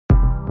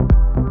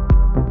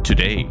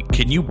Today,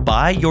 can you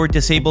buy your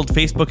disabled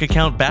Facebook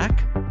account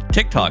back?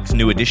 TikTok's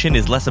new edition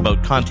is less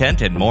about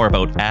content and more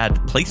about ad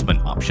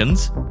placement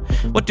options.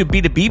 What do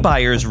B2B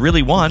buyers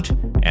really want?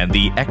 And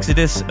the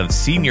exodus of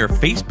senior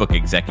Facebook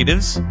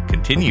executives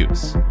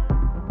continues.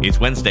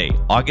 It's Wednesday,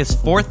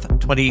 August 4th,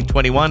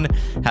 2021.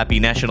 Happy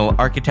National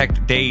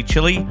Architect Day,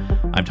 Chile.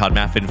 I'm Todd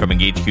Maffin from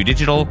EngageQ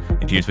Digital,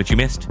 and here's what you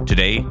missed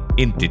today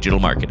in digital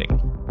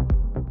marketing.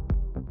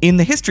 In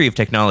the history of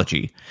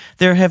technology,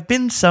 there have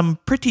been some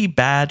pretty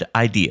bad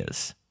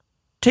ideas.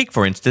 Take,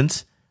 for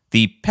instance,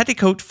 the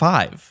Petticoat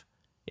 5,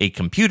 a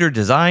computer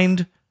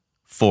designed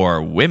for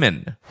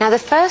women. Now, the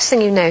first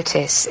thing you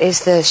notice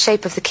is the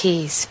shape of the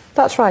keys.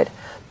 That's right.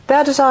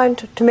 They're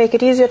designed to make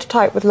it easier to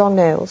type with long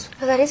nails.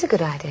 Oh, that is a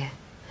good idea.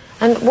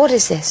 And what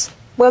is this?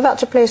 Well,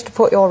 that's a place to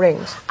put your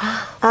rings.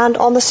 And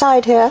on the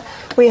side here,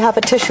 we have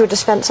a tissue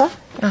dispenser.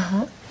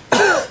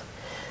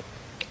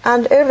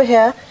 And over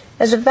here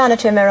is a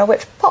vanity mirror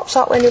which pops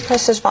up when you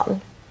press this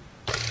button.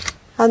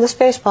 And the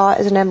spacebar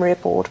is an emery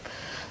board.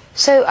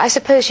 So I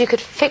suppose you could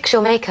fix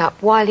your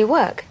makeup while you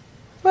work?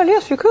 Well,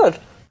 yes, you could.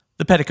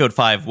 The Petticoat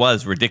 5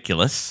 was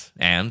ridiculous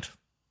and,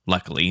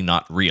 luckily,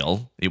 not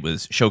real. It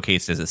was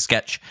showcased as a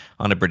sketch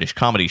on a British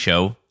comedy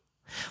show.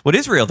 What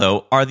is real,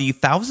 though, are the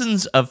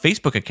thousands of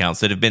Facebook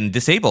accounts that have been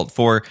disabled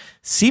for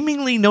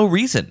seemingly no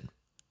reason.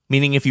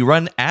 Meaning if you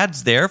run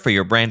ads there for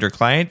your brand or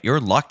client, you're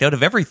locked out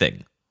of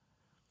everything.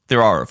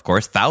 There are, of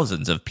course,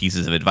 thousands of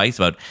pieces of advice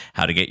about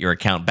how to get your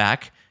account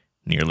back,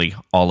 nearly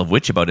all of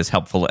which about as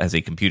helpful as a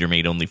computer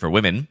made only for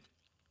women.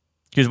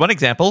 Here's one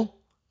example: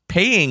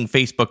 paying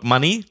Facebook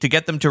money to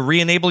get them to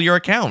re-enable your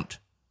account.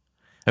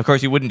 Of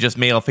course, you wouldn't just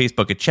mail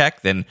Facebook a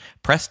check, then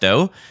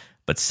presto,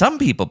 but some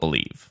people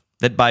believe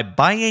that by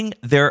buying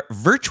their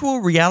virtual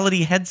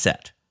reality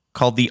headset,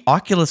 called the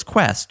Oculus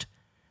Quest,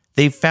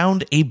 they've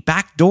found a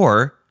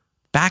backdoor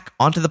back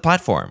onto the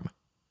platform.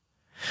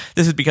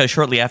 This is because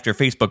shortly after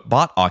Facebook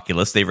bought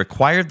Oculus, they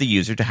required the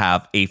user to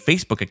have a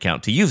Facebook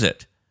account to use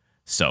it.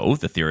 So,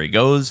 the theory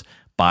goes,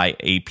 buy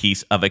a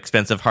piece of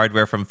expensive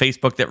hardware from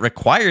Facebook that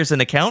requires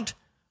an account,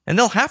 and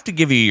they'll have to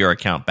give you your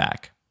account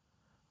back.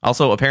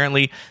 Also,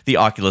 apparently, the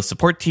Oculus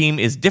support team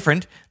is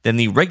different than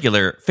the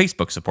regular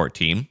Facebook support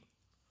team.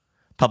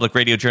 Public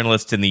radio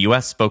journalists in the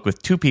US spoke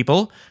with two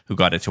people who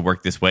got it to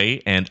work this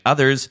way, and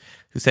others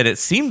who said it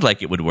seemed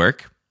like it would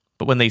work,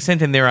 but when they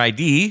sent in their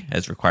ID,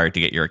 as required to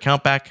get your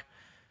account back,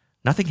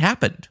 nothing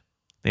happened.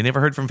 They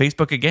never heard from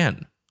Facebook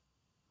again.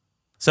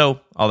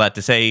 So, all that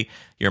to say,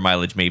 your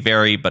mileage may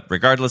vary, but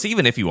regardless,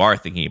 even if you are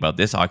thinking about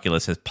this,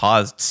 Oculus has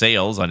paused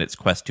sales on its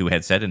Quest 2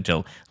 headset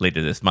until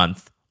later this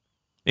month.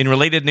 In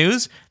related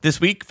news,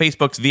 this week,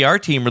 Facebook's VR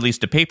team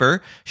released a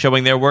paper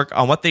showing their work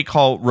on what they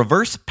call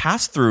reverse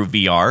pass-through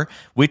VR,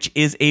 which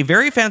is a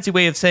very fancy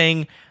way of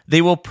saying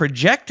they will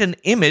project an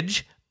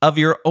image of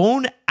your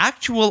own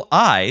actual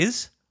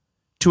eyes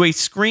to a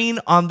screen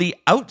on the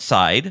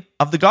outside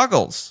of the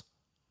goggles.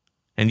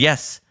 And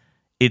yes,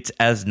 it's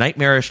as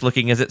nightmarish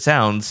looking as it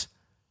sounds.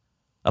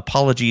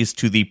 Apologies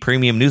to the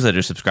premium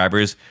newsletter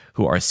subscribers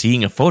who are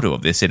seeing a photo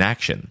of this in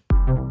action.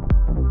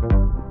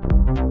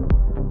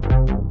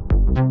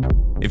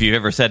 If you've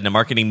ever said in a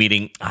marketing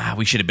meeting,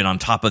 we should have been on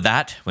top of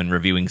that when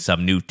reviewing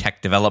some new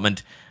tech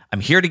development,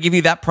 I'm here to give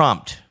you that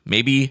prompt,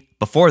 maybe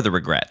before the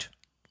regret.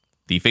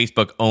 The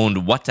Facebook-owned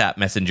WhatsApp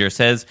Messenger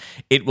says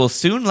it will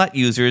soon let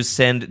users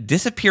send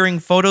disappearing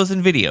photos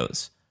and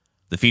videos.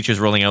 The feature's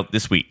rolling out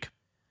this week.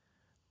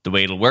 The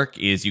way it'll work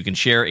is you can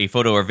share a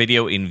photo or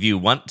video in view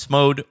once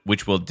mode,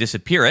 which will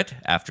disappear it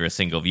after a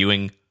single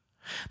viewing.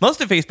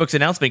 Most of Facebook's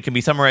announcement can be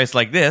summarized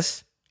like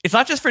this: it's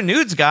not just for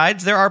nudes,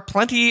 guides. There are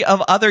plenty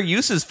of other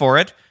uses for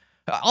it.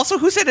 Also,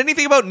 who said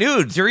anything about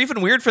nudes? You're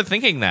even weird for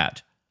thinking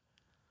that.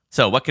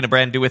 So what can a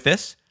brand do with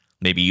this?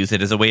 Maybe use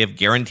it as a way of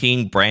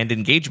guaranteeing brand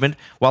engagement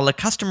while a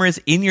customer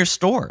is in your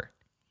store.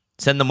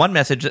 Send them one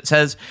message that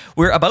says,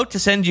 we're about to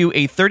send you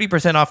a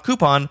 30% off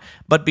coupon,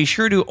 but be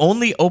sure to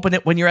only open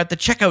it when you're at the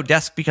checkout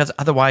desk because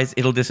otherwise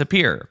it'll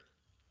disappear.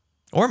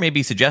 Or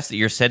maybe suggest that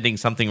you're sending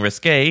something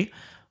risque,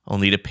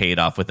 only to pay it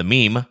off with a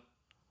meme.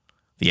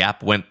 The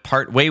app went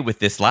part way with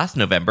this last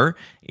November,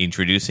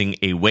 introducing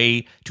a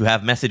way to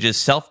have messages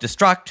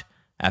self-destruct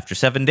after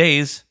 7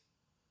 days.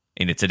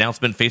 In its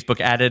announcement,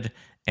 Facebook added,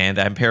 and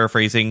I'm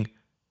paraphrasing,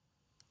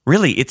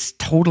 really, it's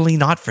totally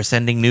not for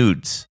sending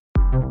nudes.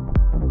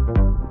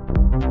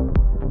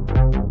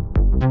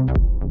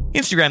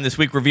 Instagram this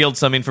week revealed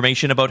some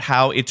information about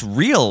how its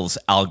Reels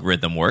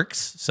algorithm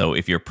works. So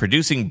if you're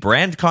producing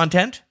brand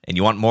content and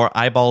you want more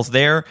eyeballs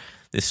there,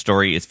 this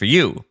story is for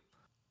you.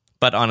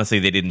 But honestly,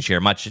 they didn't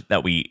share much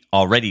that we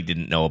already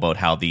didn't know about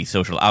how the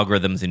social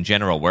algorithms in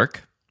general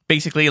work.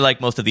 Basically,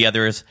 like most of the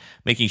others,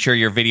 making sure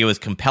your video is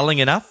compelling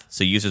enough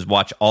so users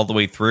watch all the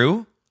way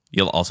through.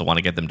 You'll also want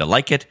to get them to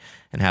like it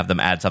and have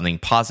them add something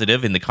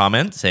positive in the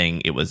comments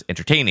saying it was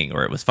entertaining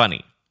or it was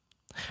funny.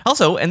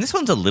 Also, and this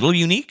one's a little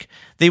unique,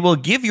 they will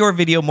give your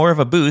video more of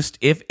a boost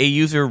if a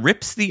user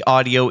rips the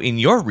audio in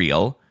your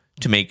reel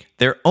to make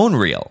their own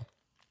reel.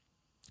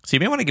 So you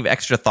may want to give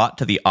extra thought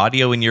to the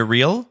audio in your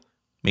reel,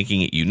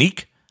 making it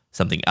unique,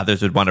 something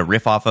others would want to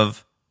riff off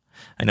of.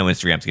 I know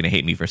Instagram's going to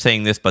hate me for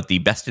saying this, but the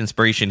best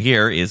inspiration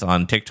here is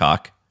on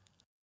TikTok.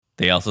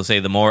 They also say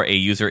the more a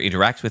user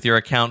interacts with your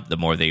account, the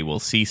more they will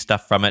see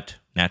stuff from it,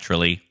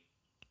 naturally.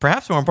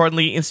 Perhaps more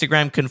importantly,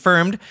 Instagram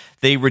confirmed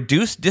they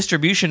reduced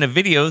distribution of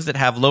videos that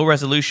have low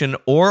resolution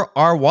or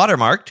are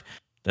watermarked.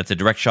 That's a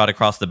direct shot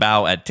across the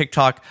bow at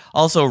TikTok.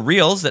 Also,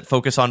 reels that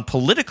focus on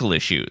political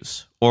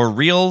issues, or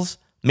reels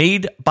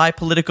made by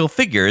political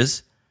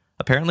figures,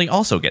 apparently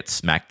also get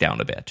smacked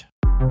down a bit.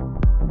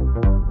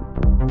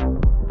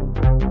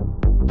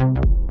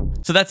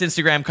 So that's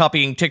Instagram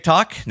copying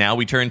TikTok. Now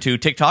we turn to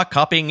TikTok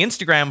copying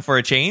Instagram for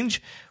a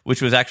change,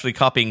 which was actually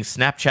copying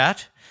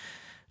Snapchat.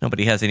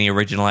 Nobody has any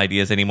original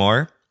ideas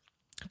anymore.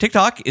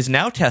 TikTok is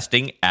now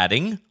testing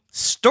adding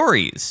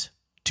stories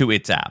to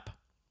its app.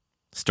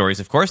 Stories,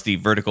 of course, the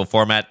vertical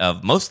format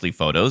of mostly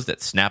photos that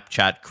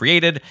Snapchat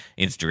created,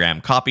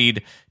 Instagram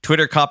copied,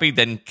 Twitter copied,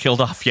 then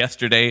killed off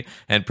yesterday,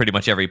 and pretty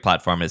much every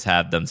platform has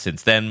had them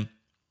since then.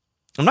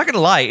 I'm not going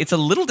to lie, it's a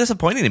little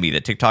disappointing to me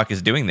that TikTok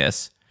is doing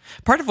this.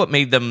 Part of what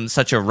made them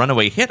such a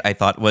runaway hit, I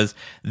thought, was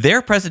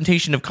their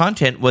presentation of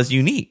content was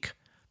unique.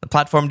 The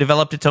platform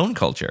developed its own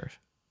culture.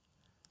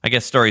 I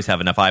guess stories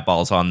have enough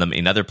eyeballs on them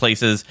in other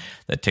places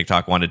that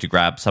TikTok wanted to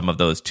grab some of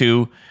those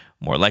too.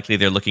 More likely,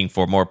 they're looking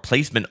for more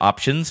placement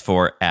options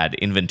for ad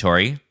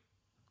inventory.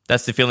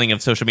 That's the feeling of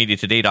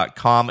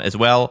socialmediatoday.com as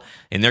well.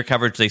 In their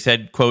coverage, they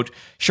said, quote,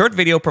 short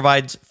video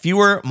provides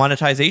fewer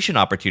monetization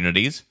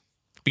opportunities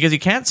because you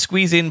can't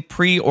squeeze in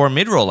pre- or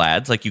mid-roll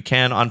ads like you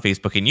can on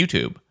Facebook and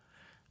YouTube.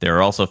 There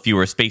are also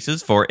fewer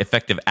spaces for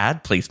effective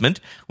ad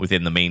placement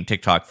within the main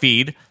TikTok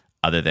feed,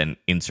 other than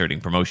inserting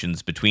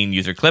promotions between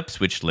user clips,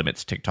 which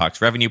limits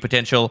TikTok's revenue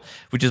potential,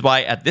 which is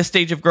why at this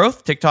stage of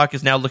growth, TikTok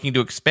is now looking to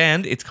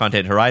expand its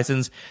content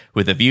horizons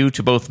with a view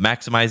to both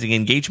maximizing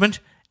engagement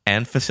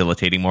and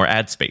facilitating more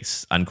ad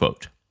space,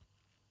 unquote.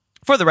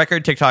 For the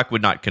record, TikTok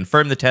would not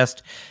confirm the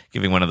test,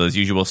 giving one of those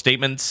usual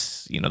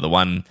statements, the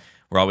one,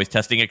 we're always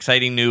testing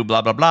exciting new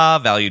blah, blah, blah,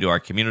 value to our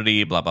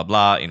community, blah, blah,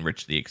 blah,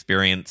 enrich the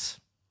experience.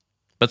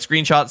 But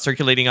screenshots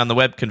circulating on the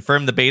web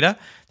confirm the beta.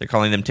 They're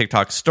calling them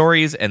TikTok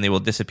stories, and they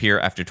will disappear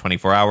after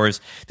 24 hours.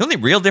 The only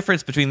real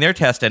difference between their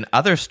test and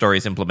other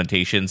stories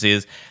implementations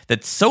is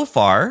that so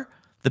far,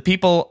 the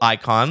people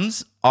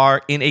icons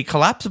are in a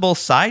collapsible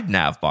side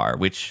nav bar,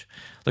 which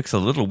looks a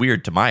little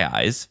weird to my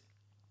eyes.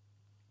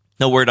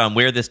 No word on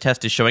where this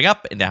test is showing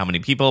up and to how many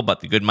people, but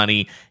the good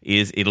money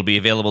is it'll be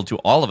available to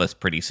all of us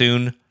pretty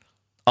soon.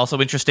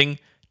 Also interesting,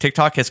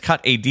 TikTok has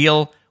cut a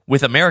deal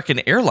with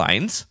American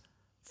Airlines.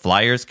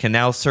 Flyers can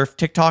now surf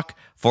TikTok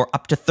for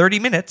up to 30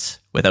 minutes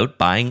without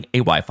buying a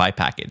Wi-Fi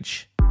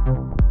package.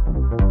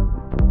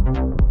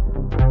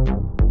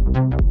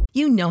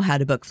 You know how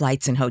to book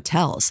flights and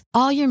hotels.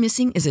 All you're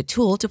missing is a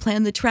tool to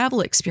plan the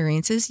travel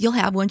experiences you'll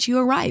have once you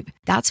arrive.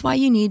 That's why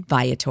you need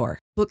Viator.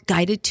 Book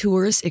guided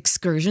tours,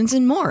 excursions,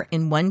 and more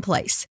in one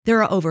place.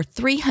 There are over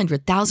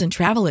 300,000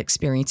 travel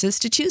experiences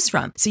to choose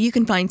from, so you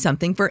can find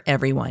something for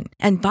everyone.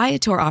 And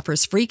Viator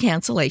offers free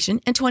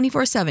cancellation and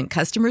 24/7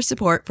 customer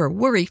support for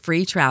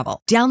worry-free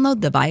travel.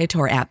 Download the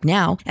Viator app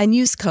now and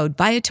use code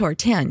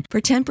Viator10 for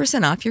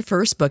 10% off your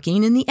first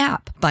booking in the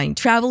app. Find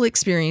travel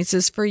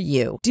experiences for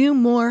you. Do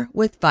more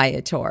with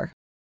Viator.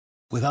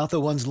 Without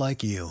the ones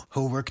like you,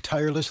 who work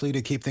tirelessly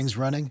to keep things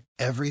running,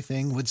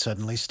 everything would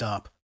suddenly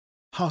stop.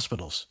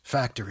 Hospitals,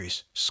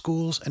 factories,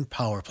 schools, and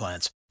power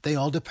plants, they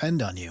all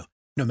depend on you.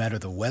 No matter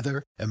the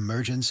weather,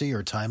 emergency,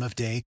 or time of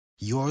day,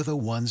 you're the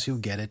ones who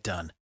get it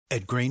done.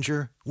 At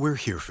Grainger, we're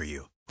here for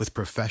you with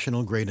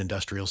professional-grade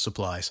industrial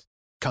supplies.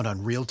 Count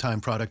on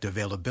real-time product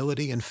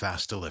availability and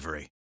fast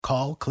delivery.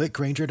 Call,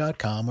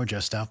 clickgrainger.com, or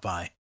just stop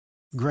by.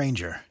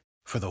 Grainger,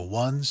 for the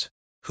ones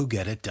who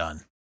get it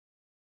done.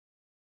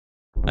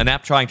 An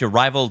app trying to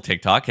rival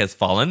TikTok has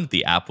fallen.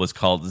 The app was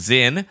called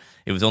Zyn.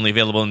 It was only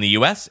available in the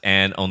US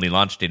and only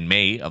launched in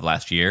May of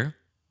last year.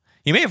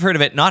 You may have heard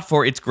of it not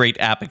for its great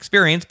app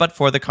experience, but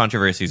for the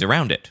controversies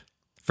around it.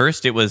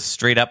 First, it was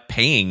straight up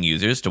paying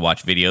users to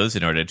watch videos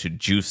in order to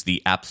juice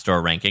the App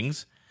Store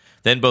rankings.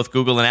 Then both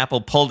Google and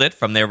Apple pulled it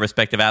from their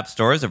respective app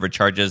stores over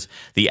charges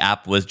the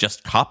app was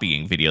just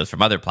copying videos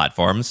from other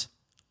platforms.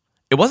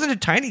 It wasn't a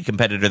tiny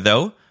competitor,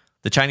 though.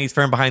 The Chinese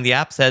firm behind the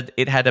app said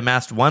it had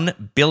amassed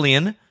 1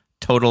 billion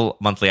total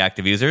monthly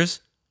active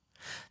users.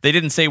 They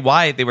didn't say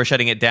why they were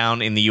shutting it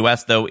down in the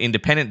US, though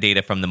independent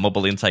data from the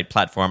mobile insight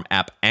platform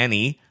App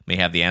Annie may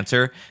have the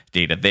answer.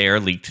 Data there,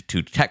 leaked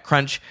to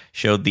TechCrunch,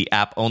 showed the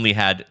app only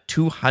had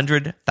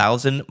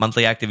 200,000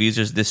 monthly active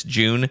users this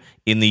June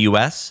in the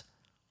US.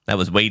 That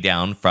was way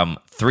down from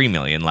 3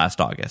 million last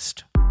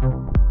August.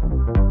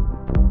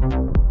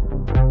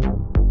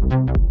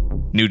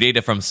 New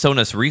data from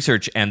Sonos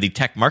Research and the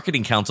Tech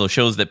Marketing Council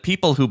shows that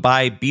people who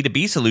buy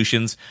B2B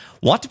solutions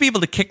want to be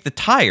able to kick the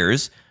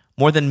tires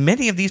more than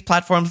many of these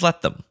platforms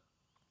let them.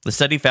 The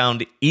study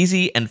found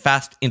easy and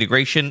fast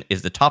integration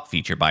is the top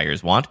feature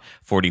buyers want.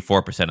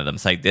 44% of them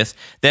cite this.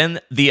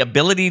 Then the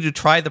ability to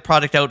try the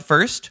product out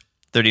first,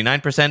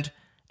 39%,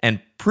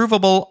 and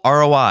provable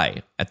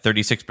ROI at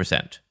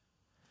 36%.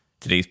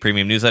 Today's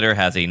premium newsletter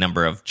has a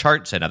number of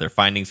charts and other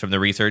findings from the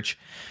research.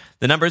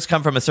 The numbers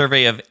come from a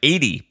survey of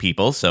 80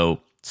 people, so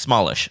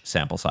smallish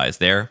sample size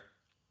there.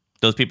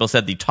 Those people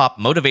said the top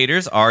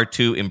motivators are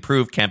to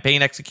improve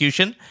campaign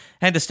execution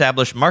and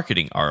establish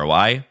marketing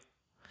ROI.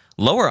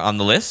 Lower on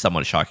the list,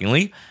 somewhat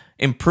shockingly,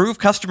 improve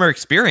customer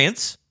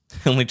experience.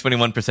 Only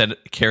 21%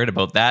 cared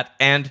about that,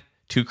 and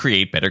to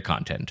create better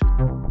content.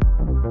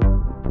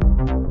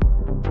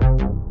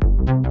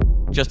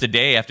 Just a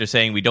day after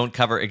saying we don't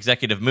cover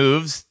executive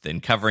moves, then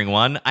covering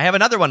one, I have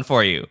another one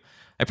for you.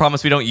 I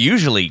promise we don't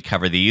usually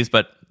cover these,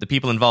 but the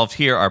people involved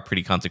here are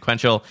pretty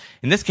consequential.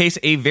 In this case,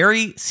 a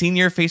very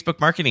senior Facebook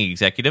marketing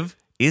executive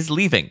is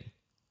leaving.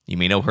 You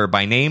may know her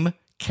by name,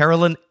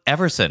 Carolyn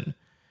Everson.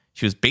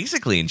 She was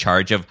basically in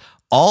charge of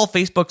all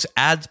Facebook's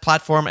ads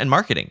platform and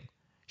marketing.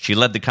 She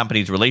led the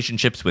company's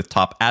relationships with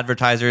top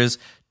advertisers,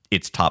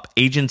 its top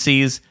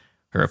agencies.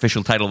 Her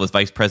official title was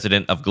Vice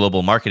President of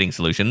Global Marketing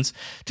Solutions.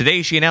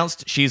 Today, she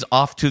announced she's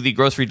off to the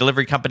grocery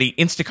delivery company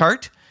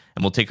Instacart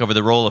and will take over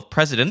the role of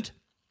president.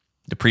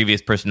 The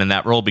previous person in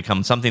that role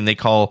becomes something they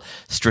call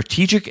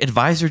strategic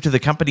advisor to the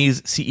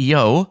company's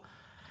CEO.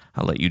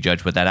 I'll let you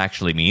judge what that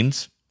actually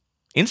means.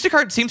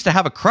 Instacart seems to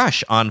have a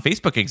crush on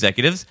Facebook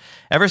executives.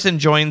 Everson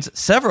joins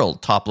several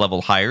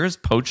top-level hires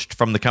poached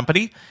from the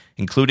company,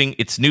 including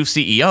its new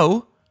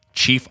CEO,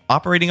 Chief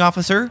Operating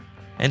Officer,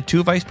 and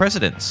 2 vice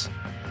presidents.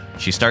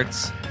 She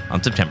starts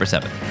on September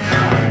 7th.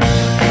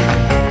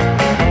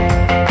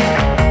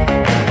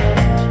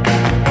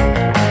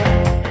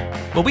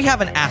 Well, we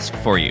have an ask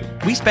for you.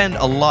 We spend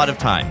a lot of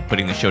time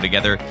putting the show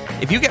together.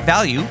 If you get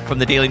value from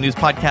the Daily News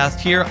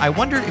podcast here, I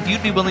wonder if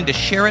you'd be willing to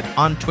share it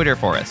on Twitter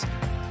for us.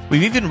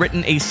 We've even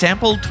written a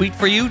sample tweet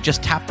for you.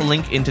 Just tap the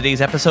link in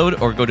today's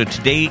episode or go to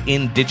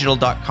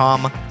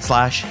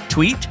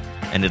todayindigital.com/tweet.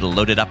 And it'll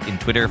load it up in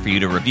Twitter for you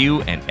to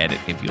review and edit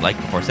if you like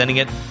before sending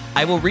it.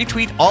 I will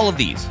retweet all of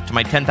these to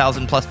my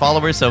 10,000 plus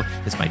followers, so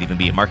this might even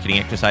be a marketing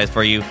exercise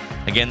for you.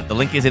 Again, the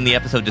link is in the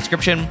episode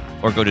description,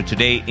 or go to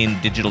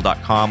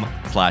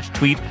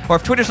todayindigital.com/tweet. Or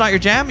if Twitter's not your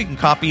jam, you can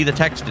copy the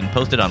text and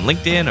post it on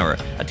LinkedIn or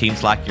a team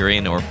Slack you're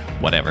in or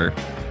whatever.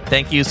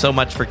 Thank you so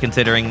much for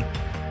considering,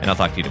 and I'll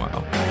talk to you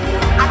tomorrow.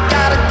 I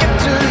gotta get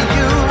to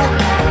you.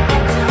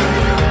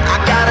 I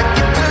gotta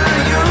get to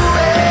you.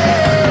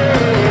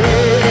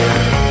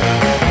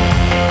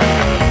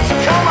 So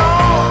come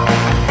on,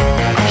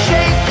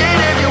 shake it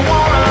if you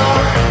wanna.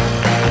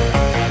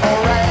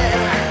 Alright,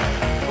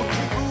 we'll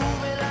keep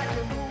moving like you're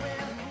moving.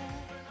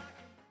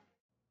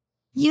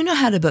 You know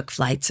how to book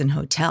flights and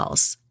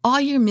hotels. All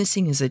you're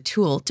missing is a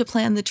tool to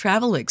plan the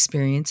travel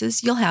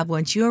experiences you'll have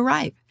once you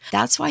arrive.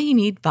 That's why you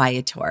need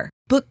Viator.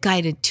 Book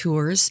guided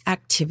tours,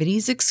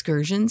 activities,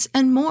 excursions,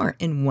 and more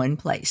in one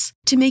place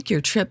to make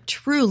your trip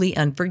truly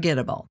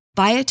unforgettable.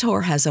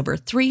 Viator has over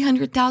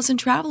 300,000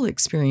 travel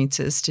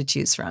experiences to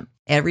choose from.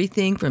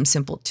 Everything from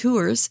simple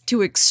tours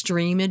to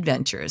extreme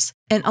adventures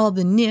and all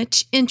the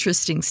niche,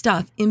 interesting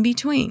stuff in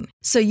between.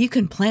 So you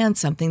can plan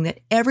something that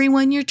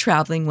everyone you're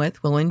traveling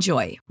with will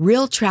enjoy.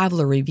 Real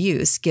traveler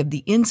reviews give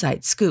the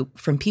inside scoop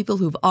from people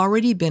who've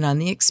already been on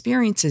the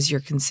experiences you're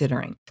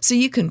considering. So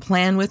you can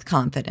plan with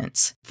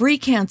confidence. Free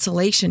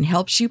cancellation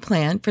helps you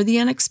plan for the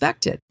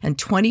unexpected. And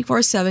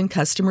 24/7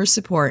 customer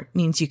support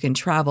means you can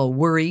travel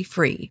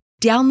worry-free.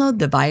 Download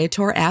the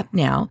Viator app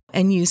now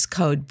and use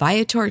code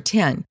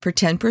Viator10 for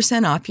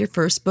 10% off your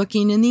first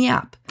booking in the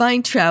app.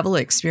 Find travel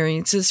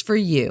experiences for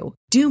you.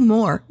 Do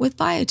more with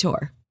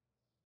Viator.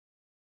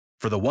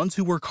 For the ones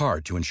who work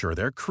hard to ensure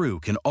their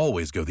crew can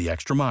always go the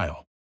extra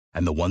mile,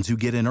 and the ones who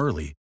get in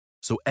early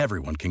so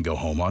everyone can go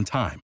home on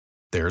time,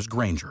 there's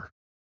Grainger,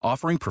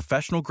 offering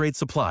professional-grade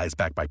supplies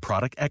backed by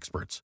product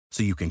experts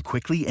so you can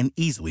quickly and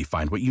easily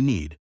find what you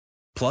need.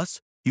 Plus,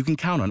 you can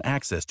count on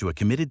access to a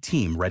committed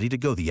team ready to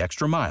go the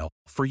extra mile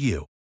for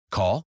you.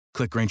 Call,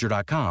 click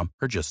Grainger.com,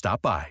 or just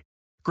stop by.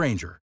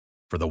 Grainger,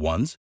 for the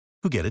ones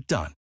who get it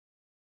done.